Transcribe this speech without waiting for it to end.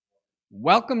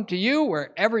Welcome to you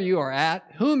wherever you are at,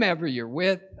 whomever you're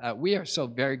with. We are so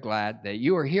very glad that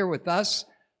you are here with us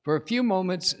for a few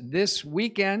moments this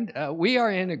weekend. We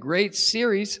are in a great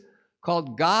series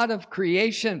called God of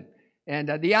Creation.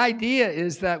 And the idea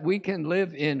is that we can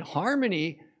live in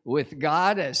harmony with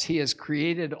God as He has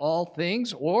created all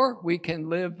things, or we can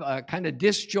live kind of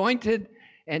disjointed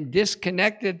and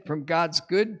disconnected from God's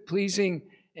good, pleasing,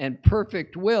 and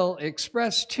perfect will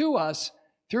expressed to us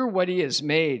through what He has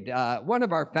made. One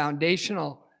of our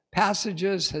foundational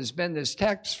passages has been this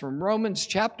text from Romans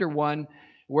chapter 1,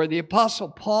 where the Apostle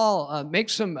Paul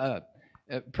makes some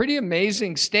pretty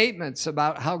amazing statements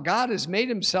about how God has made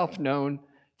Himself known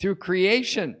through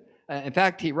creation. In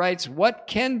fact, he writes, what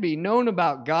can be known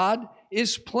about God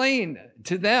is plain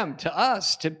to them, to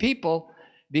us, to people,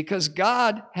 because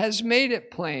God has made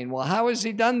it plain. Well, how has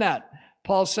He done that?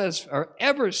 Paul says,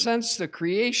 ever since the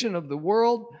creation of the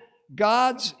world,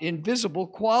 God's invisible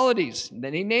qualities, and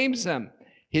then he names them,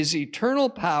 His eternal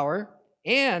power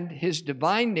and His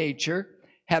divine nature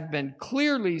have been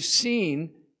clearly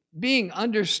seen, being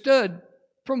understood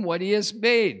from what He has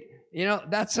made. You know,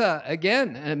 that's,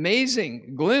 again, an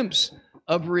amazing glimpse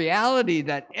of reality,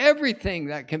 that everything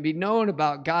that can be known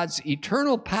about God's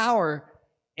eternal power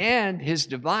and His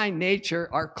divine nature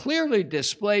are clearly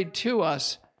displayed to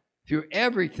us through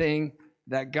everything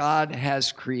that God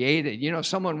has created. You know,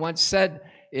 someone once said,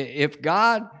 if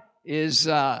God is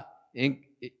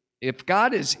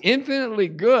infinitely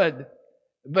good,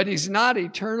 but He's not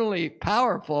eternally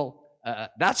powerful,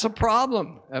 that's a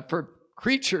problem for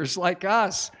creatures like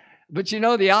us. But you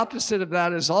know, the opposite of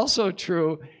that is also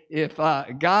true. If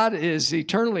God is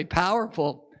eternally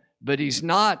powerful, but He's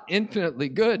not infinitely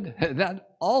good, that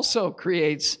also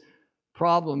creates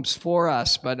problems for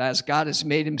us. But as God has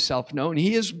made Himself known,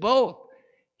 He is both.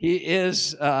 He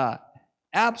is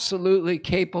absolutely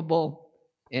capable,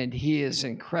 and He is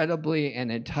incredibly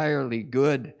and entirely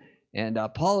good. And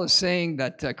Paul is saying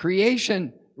that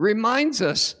creation reminds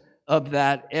us of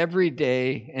that every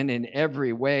day and in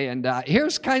every way. And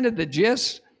here's kind of the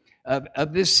gist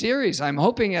of this series. I'm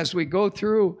hoping as we go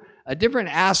through different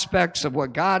aspects of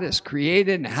what God has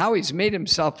created and how He's made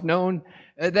Himself known,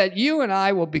 that you and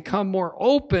I will become more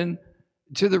open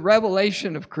to the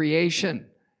revelation of creation.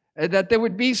 That there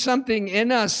would be something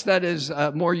in us that is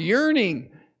more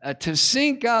yearning to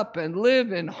sync up and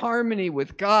live in harmony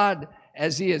with God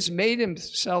as He has made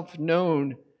Himself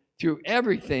known through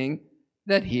everything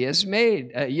that He has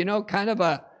made. You know, kind of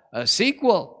a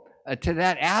sequel to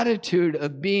that attitude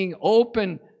of being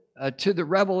open to the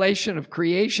revelation of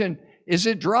creation is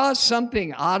it draws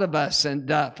something out of us. And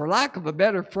for lack of a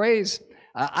better phrase,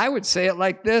 I would say it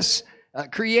like this.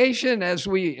 Creation, as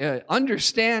we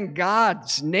understand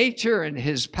God's nature and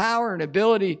His power and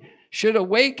ability, should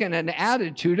awaken an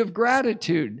attitude of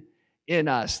gratitude in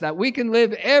us, that we can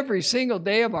live every single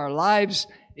day of our lives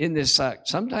in this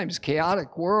sometimes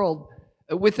chaotic world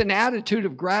with an attitude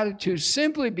of gratitude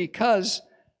simply because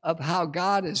of how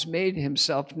God has made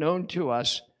Himself known to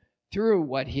us through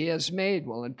what He has made.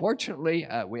 Well, unfortunately,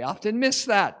 we often miss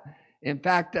that. In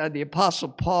fact, the Apostle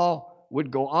Paul would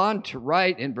go on to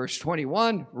write in verse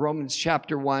 21, Romans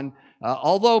chapter 1,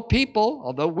 although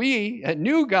we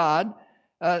knew God,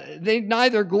 they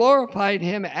neither glorified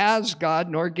Him as God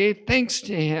nor gave thanks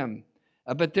to Him.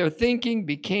 But their thinking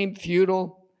became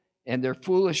futile and their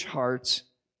foolish hearts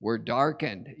were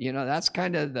darkened. You know, that's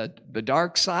kind of the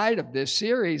dark side of this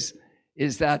series,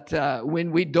 is that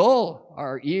when we dull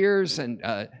our ears and,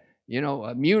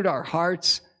 mute our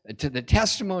hearts to the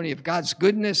testimony of God's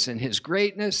goodness and His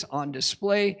greatness on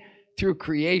display through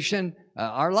creation,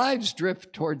 our lives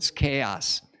drift towards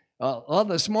chaos. Well,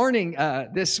 this morning,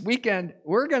 this weekend,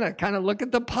 we're going to kind of look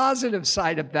at the positive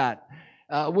side of that.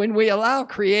 When we allow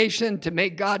creation to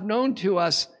make God known to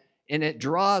us, and it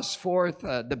draws forth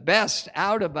the best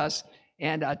out of us.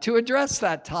 And to address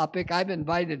that topic, I've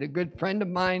invited a good friend of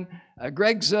mine,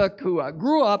 Greg Zook, who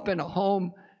grew up in a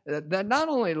home that not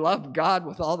only loved God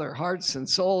with all their hearts and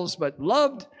souls, but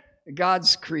loved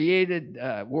God's created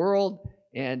world.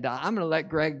 And I'm going to let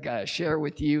Greg share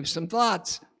with you some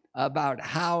thoughts about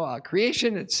how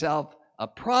creation itself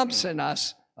prompts in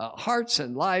us hearts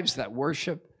and lives that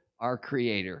worship our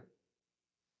Creator.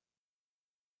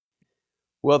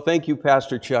 Well, thank you,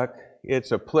 Pastor Chuck.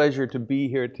 It's a pleasure to be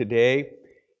here today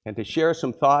and to share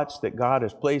some thoughts that God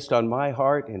has placed on my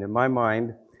heart and in my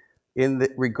mind in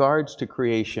regards to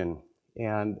creation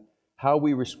and how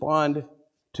we respond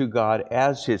to God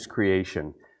as His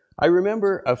creation. I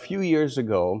remember a few years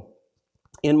ago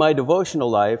in my devotional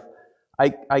life,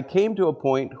 I came to a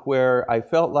point where I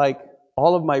felt like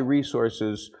all of my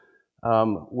resources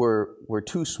were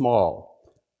too small.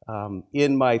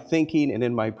 in my thinking and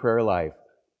in my prayer life.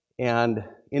 And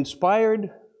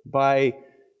inspired by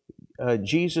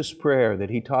Jesus' prayer that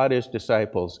he taught his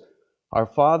disciples, "Our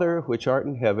Father, which art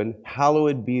in heaven,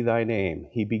 hallowed be thy name."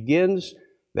 He begins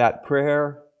that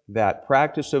prayer, that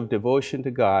practice of devotion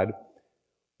to God,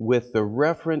 with the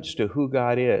reference to who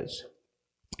God is.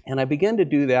 And I began to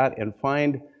do that and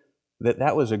find that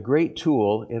that was a great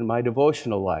tool in my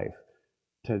devotional life,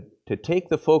 to take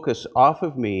the focus off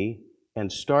of me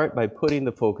and start by putting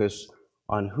the focus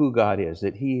on who God is,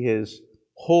 that he is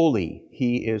holy,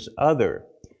 he is other.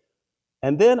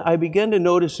 And then I began to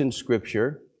notice in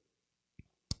Scripture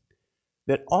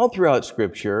that all throughout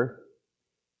Scripture,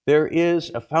 there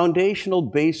is a foundational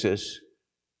basis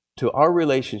to our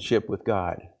relationship with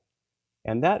God.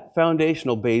 And that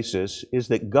foundational basis is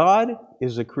that God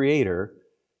is the creator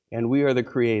and we are the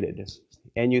created.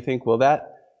 And you think, well,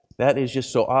 that is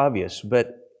just so obvious,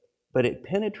 but it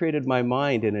penetrated my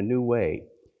mind in a new way,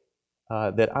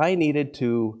 that I needed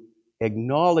to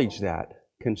acknowledge that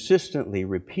consistently,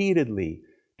 repeatedly,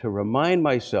 to remind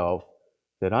myself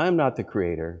that I'm not the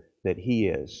creator, that he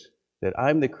is, that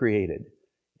I'm the created,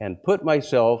 and put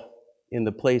myself in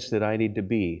the place that I need to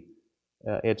be.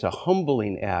 It's a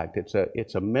humbling act.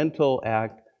 It's a mental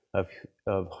act of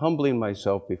humbling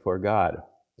myself before God.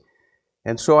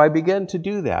 And so I began to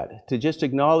do that, to just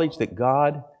acknowledge that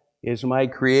God is my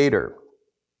creator.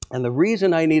 And the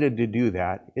reason I needed to do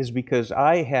that is because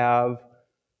I have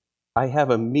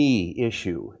a me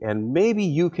issue, and maybe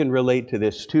you can relate to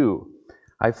this too.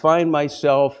 I find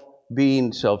myself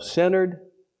being self-centered,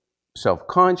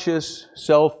 self-conscious,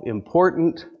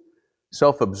 self-important,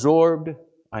 self-absorbed.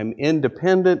 I'm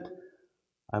independent.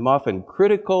 I'm often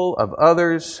critical of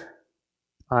others.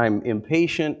 I'm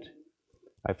impatient.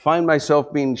 I find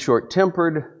myself being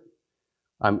short-tempered.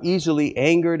 I'm easily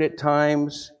angered at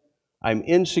times. I'm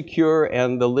insecure,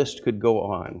 and the list could go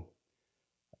on.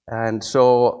 And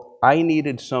so I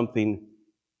needed something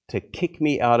to kick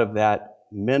me out of that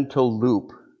mental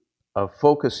loop of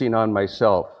focusing on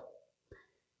myself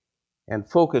and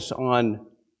focus on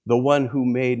the one who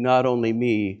made not only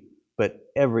me,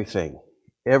 but everything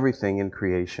in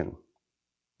creation.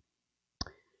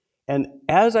 And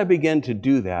as I began to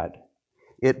do that,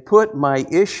 it put my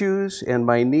issues and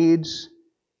my needs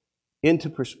into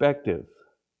perspective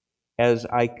as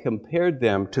I compared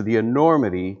them to the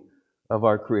enormity of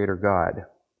our Creator God.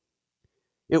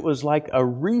 It was like a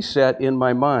reset in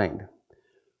my mind,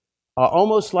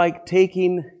 almost like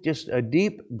taking just a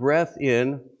deep breath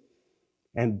in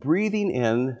and breathing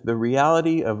in the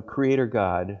reality of Creator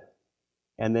God,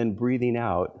 and then breathing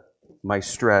out my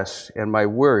stress and my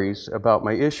worries about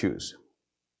my issues.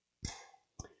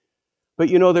 But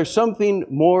you know, there's something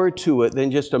more to it than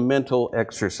just a mental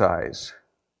exercise.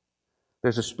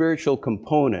 There's a spiritual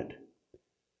component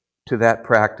to that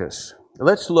practice.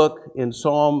 Let's look in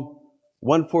Psalm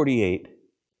 148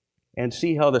 and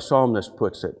see how the psalmist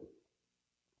puts it.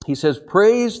 He says,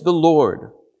 "Praise the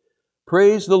Lord.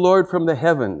 Praise the Lord from the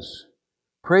heavens.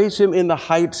 Praise him in the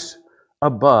heights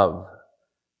above.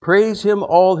 Praise him,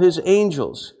 all his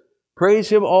angels. Praise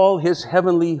him, all his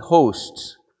heavenly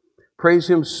hosts. Praise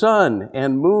him, sun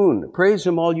and moon. Praise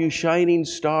him, all you shining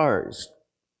stars.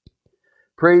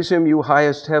 Praise him, you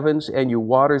highest heavens and you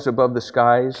waters above the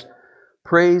skies.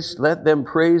 Let them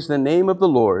praise the name of the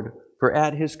Lord, for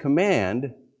at his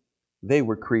command they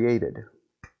were created.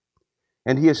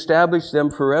 And he established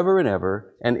them forever and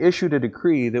ever, and issued a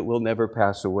decree that will never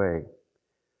pass away.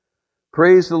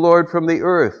 Praise the Lord from the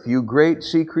earth, you great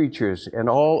sea creatures and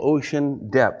all ocean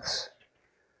depths.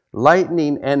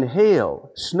 Lightning and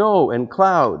hail, snow and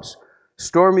clouds,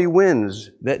 stormy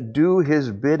winds that do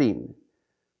his bidding.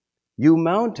 You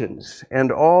mountains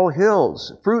and all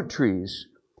hills, fruit trees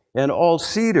and all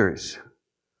cedars,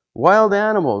 wild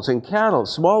animals and cattle,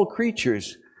 small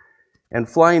creatures and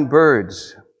flying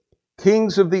birds,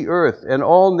 kings of the earth and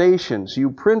all nations,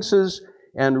 you princes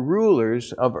and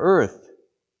rulers of earth,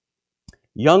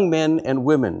 young men and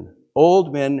women,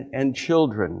 old men and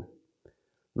children.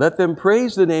 Let them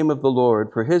praise the name of the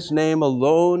Lord, for his name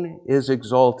alone is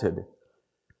exalted.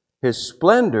 His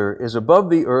splendor is above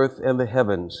the earth and the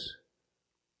heavens.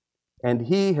 And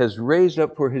he has raised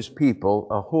up for his people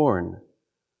a horn,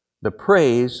 the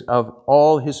praise of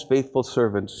all his faithful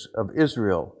servants of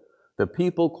Israel, the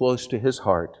people close to his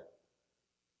heart.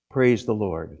 Praise the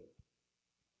Lord.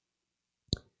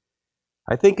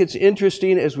 I think it's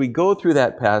interesting as we go through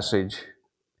that passage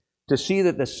to see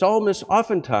that the psalmist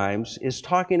oftentimes is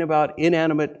talking about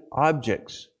inanimate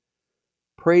objects,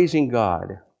 praising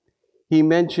God. He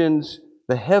mentions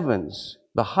the heavens,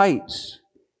 the heights.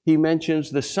 He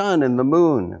mentions the sun and the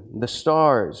moon, the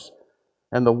stars,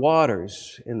 and the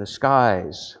waters and the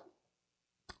skies.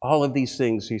 All of these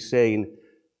things he's saying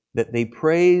that they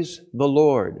praise the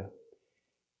Lord.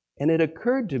 And it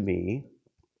occurred to me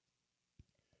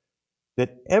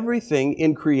that everything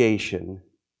in creation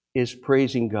is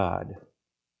praising God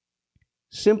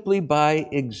simply by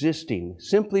existing,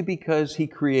 simply because he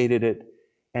created it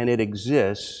and it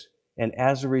exists, and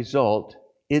as a result,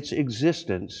 its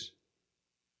existence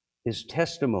is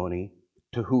testimony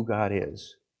to who God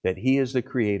is, that he is the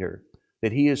creator,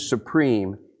 that he is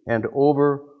supreme and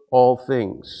over all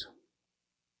things.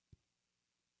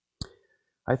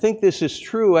 I think this is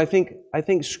true. I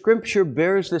think Scripture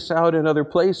bears this out in other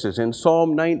places. In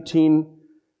Psalm 19,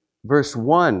 verse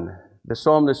 1, the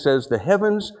psalmist says, "The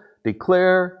heavens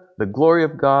declare the glory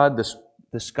of God,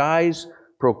 the skies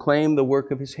proclaim the work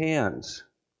of his hands."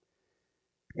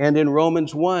 And in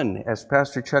Romans 1, as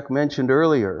Pastor Chuck mentioned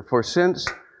earlier, "For since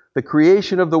the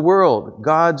creation of the world,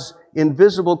 God's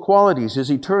invisible qualities,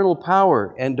 his eternal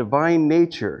power and divine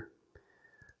nature,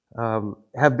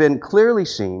 have been clearly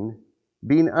seen,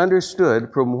 being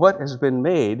understood from what has been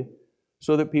made,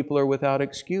 so that people are without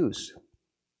excuse."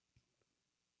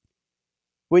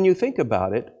 When you think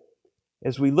about it,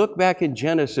 as we look back in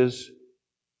Genesis,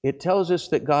 it tells us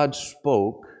that God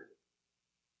spoke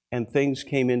and things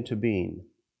came into being.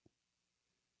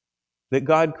 That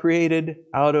God created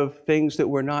out of things that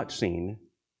were not seen,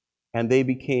 and they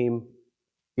became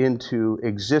into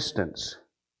existence.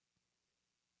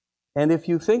 And if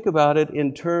you think about it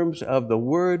in terms of the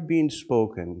word being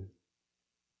spoken,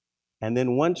 and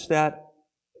then once that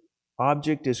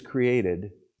object is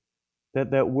created,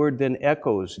 that word then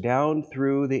echoes down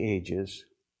through the ages,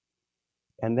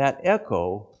 and that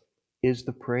echo is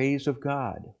the praise of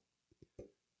God,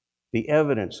 the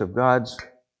evidence of God's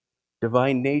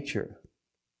divine nature.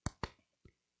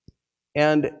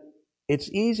 And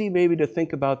it's easy maybe to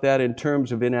think about that in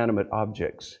terms of inanimate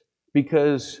objects,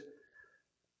 because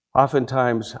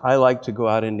oftentimes I like to go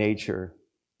out in nature.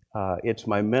 It's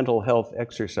my mental health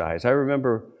exercise. I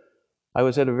remember I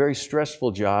was at a very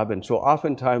stressful job, and so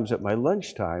oftentimes at my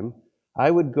lunchtime, I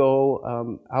would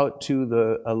go out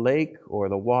to a lake or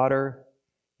the water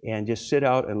and just sit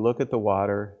out and look at the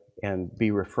water and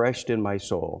be refreshed in my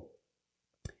soul.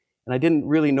 And I didn't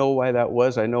really know why that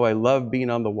was. I know I love being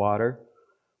on the water,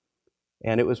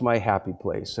 and it was my happy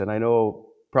place. And I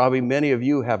know probably many of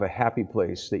you have a happy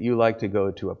place that you like to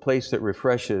go to, a place that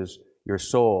refreshes your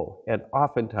soul. And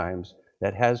oftentimes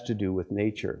that has to do with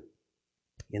nature,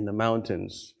 in the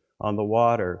mountains, on the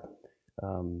water,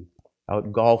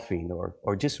 out golfing,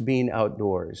 or just being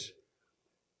outdoors.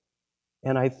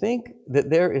 And I think that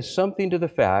there is something to the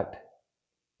fact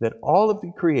that all of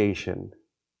the creation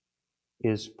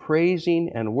is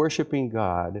praising and worshiping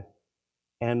God,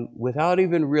 and without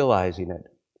even realizing it,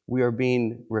 we are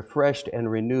being refreshed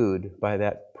and renewed by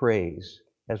that praise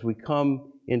as we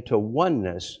come into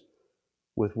oneness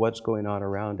with what's going on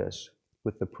around us,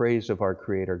 with the praise of our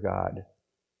Creator God,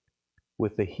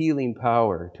 with the healing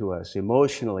power to us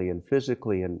emotionally and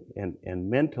physically and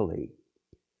mentally,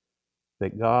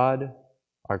 that God,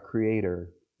 our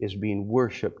Creator, is being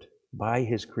worshiped by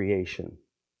his creation.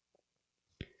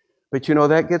 But you know,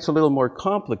 that gets a little more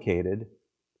complicated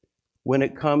when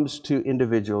it comes to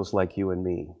individuals like you and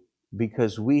me,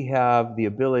 because we have the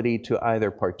ability to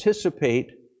either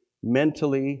participate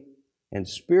mentally and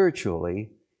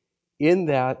spiritually in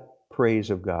that praise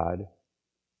of God,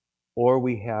 or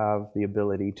we have the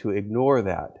ability to ignore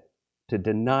that, to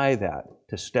deny that,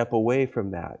 to step away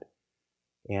from that,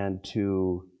 and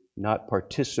to not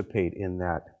participate in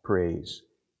that praise,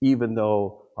 even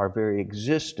though our very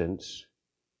existence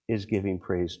is giving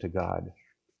praise to God.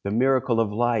 The miracle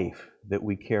of life that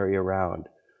we carry around,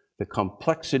 the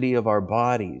complexity of our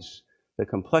bodies, the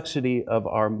complexity of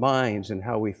our minds and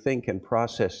how we think and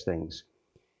process things,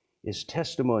 is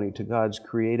testimony to God's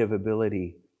creative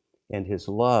ability and his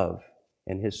love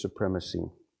and his supremacy.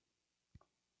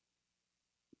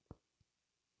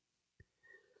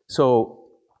 So,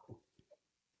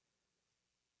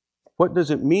 what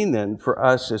does it mean then for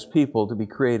us as people to be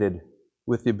created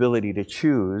with the ability to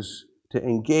choose to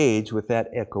engage with that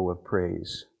echo of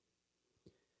praise?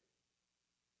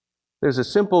 There's a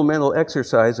simple mental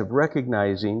exercise of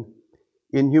recognizing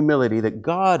in humility that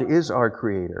God is our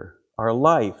Creator, our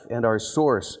life and our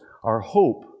source, our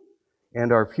hope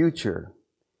and our future.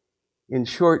 In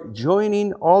short,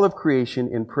 joining all of creation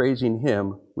in praising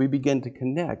Him, we begin to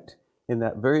connect in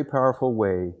that very powerful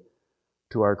way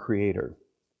to our Creator.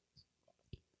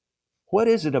 What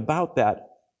is it about that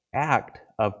act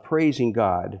of praising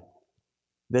God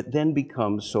that then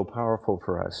becomes so powerful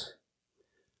for us?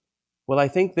 Well, I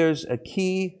think there's a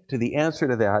key to the answer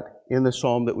to that in the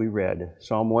psalm that we read,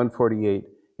 Psalm 148,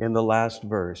 in the last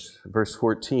verse, verse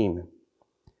 14.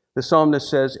 The psalmist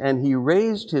says, "And he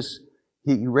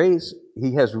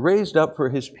has raised up for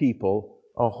his people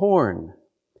a horn."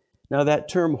 Now that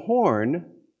term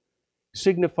horn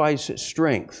signifies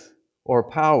strength or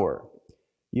power.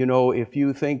 You know, if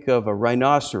you think of a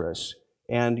rhinoceros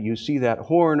and you see that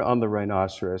horn on the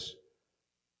rhinoceros,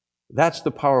 that's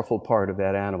the powerful part of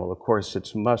that animal. Of course,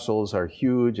 its muscles are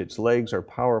huge, its legs are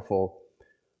powerful,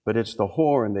 but it's the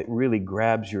horn that really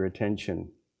grabs your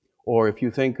attention. Or if you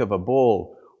think of a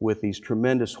bull with these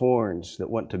tremendous horns that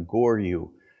want to gore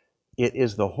you, it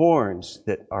is the horns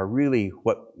that are really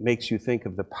what makes you think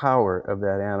of the power of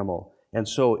that animal. And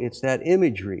so it's that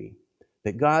imagery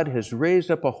that God has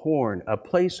raised up a horn, a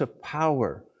place of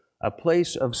power, a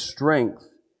place of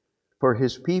strength for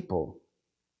his people.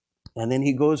 And then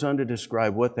he goes on to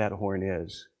describe what that horn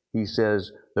is. He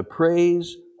says, "The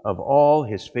praise of all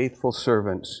his faithful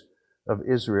servants of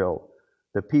Israel,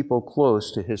 the people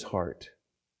close to his heart."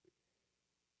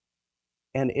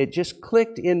 And it just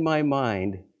clicked in my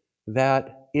mind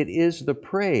that it is the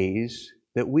praise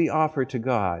that we offer to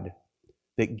God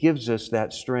that gives us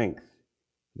that strength.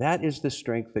 That is the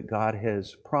strength that God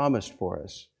has promised for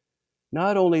us.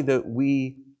 Not only that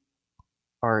we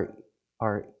are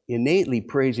innately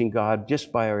praising God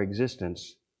just by our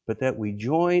existence, but that we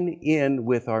join in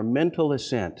with our mental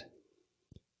assent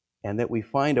and that we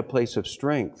find a place of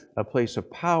strength, a place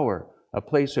of power, a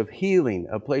place of healing,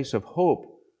 a place of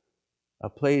hope, a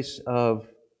place of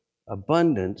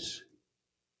abundance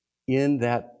in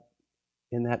that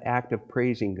act of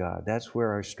praising God. That's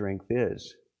where our strength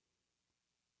is.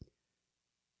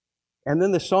 And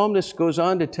then the psalmist goes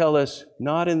on to tell us,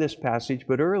 not in this passage,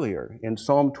 but earlier in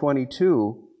Psalm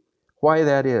 22, why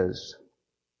that is.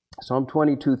 Psalm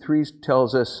 22:3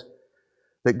 tells us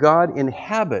that God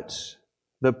inhabits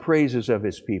the praises of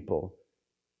his people.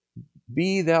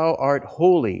 "Be thou art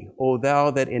holy, O thou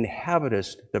that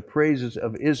inhabitest the praises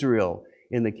of Israel,"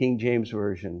 in the King James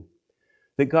Version.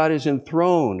 That God is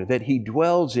enthroned, that he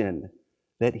dwells in,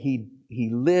 that he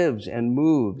lives and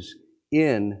moves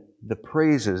in the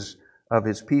praises of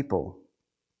his people.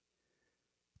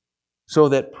 So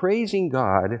that praising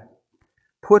God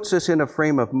puts us in a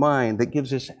frame of mind that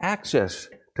gives us access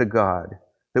to God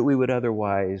that we would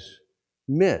otherwise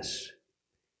miss.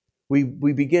 We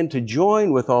begin to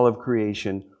join with all of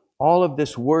creation, all of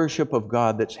this worship of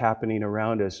God that's happening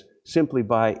around us simply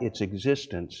by its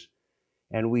existence.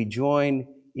 And we join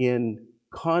in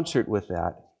concert with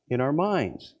that in our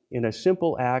minds, in a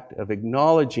simple act of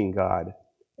acknowledging God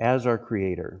as our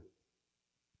Creator.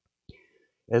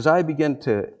 As I begin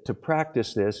to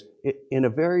practice this in a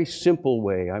very simple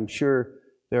way, I'm sure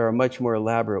there are much more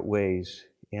elaborate ways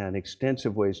and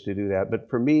extensive ways to do that, but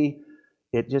for me,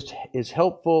 it just is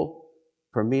helpful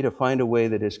for me to find a way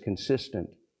that is consistent.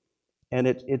 And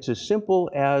it's as simple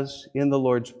as in the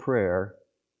Lord's Prayer,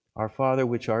 "Our Father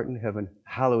which art in heaven,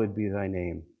 hallowed be thy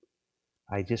name."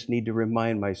 I just need to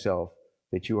remind myself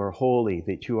that you are holy,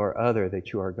 that you are other,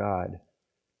 that you are God.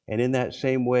 And in that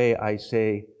same way, I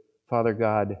say, "Father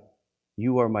God,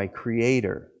 you are my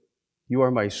creator. You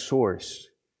are my source.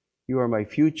 You are my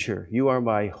future. You are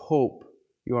my hope.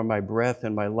 You are my breath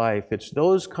and my life." It's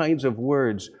those kinds of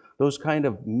words, those kind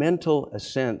of mental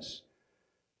assents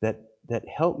that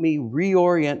help me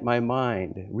reorient my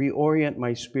mind, reorient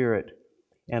my spirit,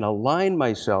 and align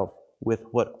myself with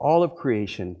what all of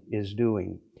creation is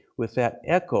doing, with that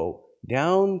echo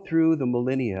down through the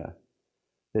millennia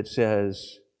that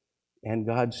says, "And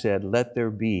God said, let there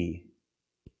be,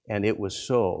 and it was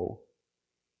so."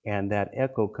 And that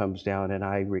echo comes down, and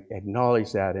I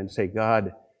acknowledge that and say,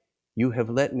 "God, you have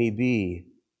let me be,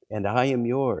 and I am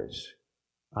yours.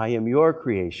 I am your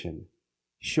creation.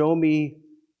 Show me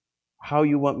how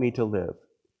you want me to live.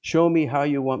 Show me how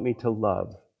you want me to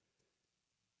love.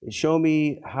 Show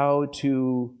me how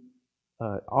to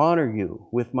honor you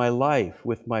with my life,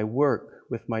 with my work,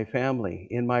 with my family,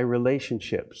 in my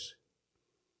relationships."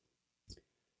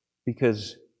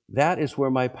 Because that is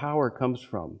where my power comes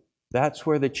from. That's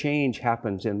where the change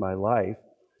happens in my life,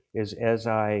 is as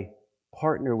I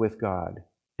partner with God,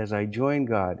 as I join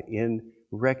God in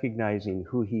recognizing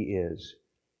who he is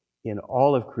in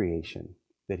all of creation,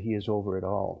 that he is over it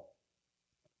all.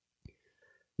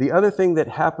 The other thing that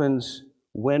happens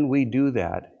when we do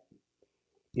that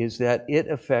is that it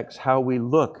affects how we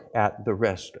look at the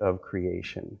rest of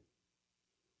creation.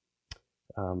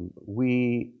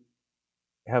 We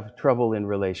have trouble in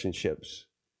relationships.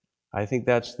 I think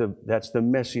that's the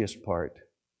messiest part.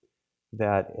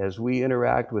 That as we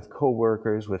interact with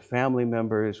coworkers, with family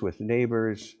members, with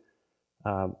neighbors,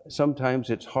 sometimes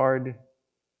it's hard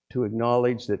to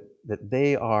acknowledge that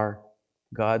they are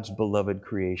God's beloved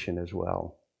creation as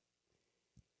well.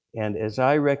 And as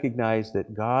I recognize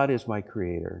that God is my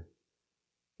creator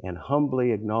and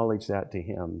humbly acknowledge that to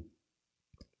Him,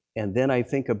 and then I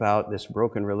think about this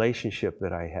broken relationship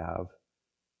that I have,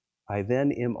 I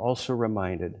then am also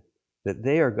reminded that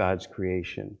they are God's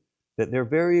creation, that their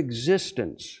very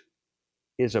existence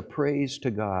is a praise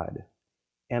to God.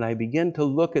 And I begin to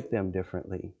look at them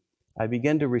differently. I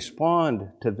begin to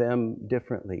respond to them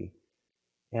differently.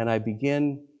 And I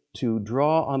begin to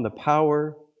draw on the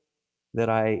power that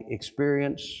I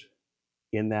experience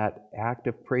in that act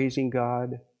of praising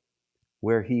God,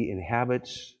 where He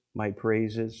inhabits my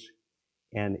praises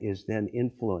and is then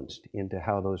influenced into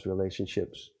how those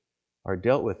relationships are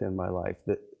dealt with in my life.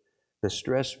 The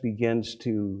stress begins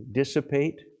to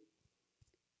dissipate,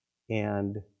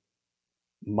 and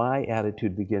my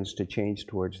attitude begins to change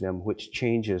towards them, which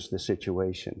changes the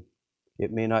situation.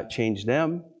 It may not change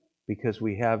them because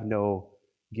we have no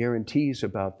guarantees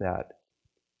about that,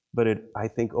 but it, I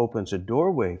think, opens a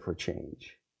doorway for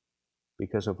change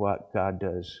because of what God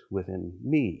does within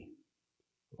me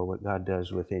or what God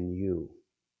does within you.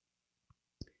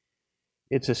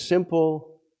 It's a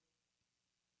simple,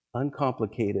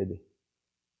 uncomplicated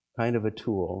kind of a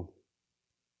tool,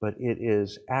 but it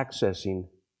is accessing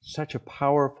such a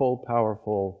powerful,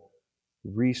 powerful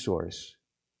resource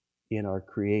in our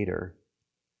Creator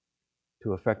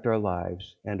to affect our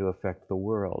lives and to affect the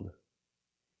world.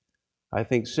 I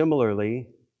think similarly,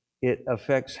 it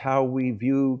affects how we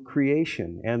view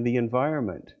creation and the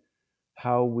environment,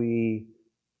 how we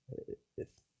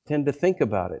tend to think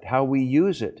about it, how we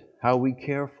use it, how we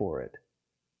care for it,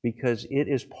 because it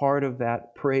is part of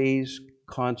that praise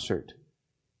concert.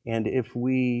 And if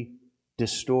we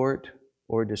distort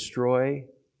or destroy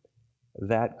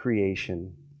that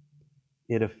creation,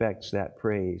 it affects that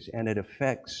praise, and it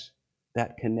affects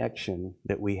that connection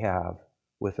that we have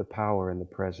with the power and the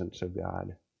presence of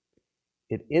God.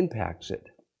 It impacts it.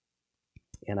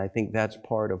 And I think that's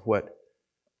part of what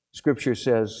Scripture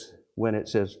says when it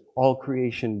says, all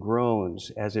creation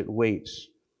groans as it waits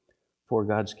for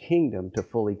God's kingdom to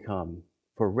fully come,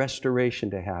 for restoration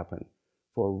to happen,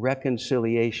 for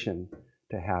reconciliation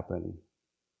to happen,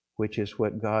 which is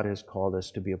what God has called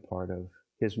us to be a part of,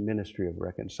 His ministry of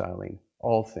reconciling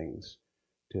all things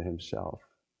to Himself.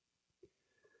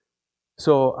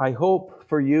 So I hope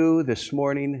for you this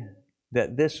morning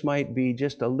that this might be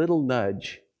just a little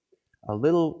nudge, a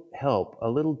little help, a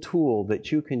little tool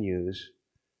that you can use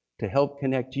to help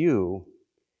connect you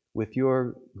with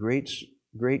your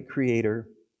great Creator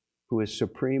who is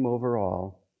supreme over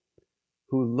all,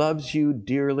 who loves you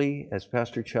dearly, as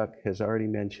Pastor Chuck has already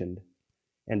mentioned,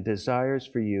 and desires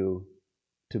for you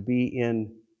to be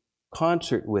in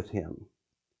concert with Him,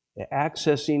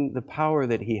 accessing the power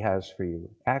that He has for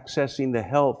you, accessing the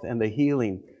health and the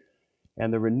healing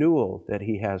and the renewal that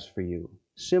He has for you,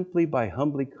 simply by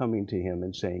humbly coming to Him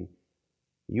and saying,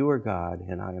 you are God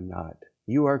and I am not.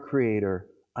 You are Creator,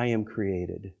 I am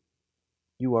created.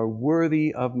 You are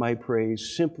worthy of my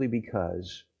praise simply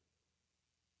because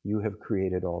you have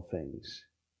created all things.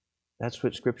 That's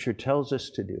what Scripture tells us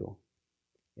to do,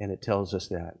 and it tells us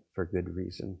that for good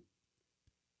reason.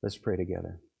 Let's pray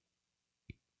together.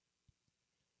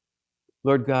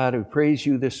 Lord God, we praise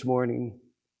you this morning,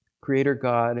 Creator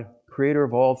God, Creator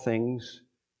of all things,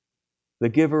 the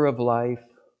giver of life,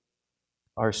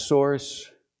 our source,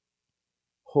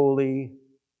 holy,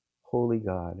 holy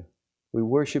God. We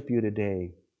worship you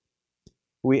today.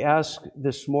 We ask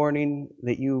this morning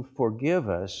that you forgive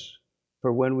us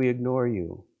for when we ignore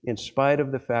you, in spite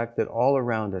of the fact that all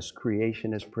around us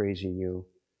creation is praising you,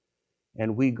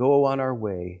 and we go on our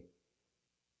way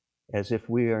as if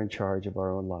we are in charge of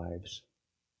our own lives.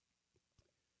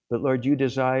 But Lord, you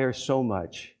desire so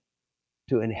much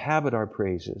to inhabit our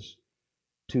praises,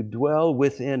 to dwell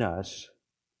within us,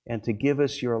 and to give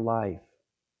us your life,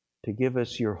 to give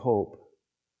us your hope,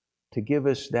 to give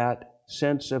us that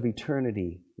sense of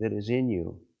eternity that is in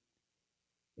you.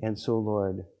 And so,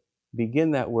 Lord,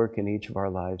 begin that work in each of our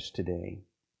lives today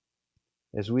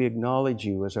as we acknowledge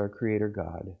you as our Creator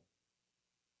God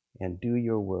and do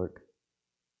your work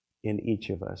in each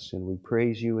of us. And we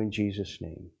praise you in Jesus'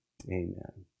 name.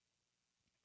 Amen.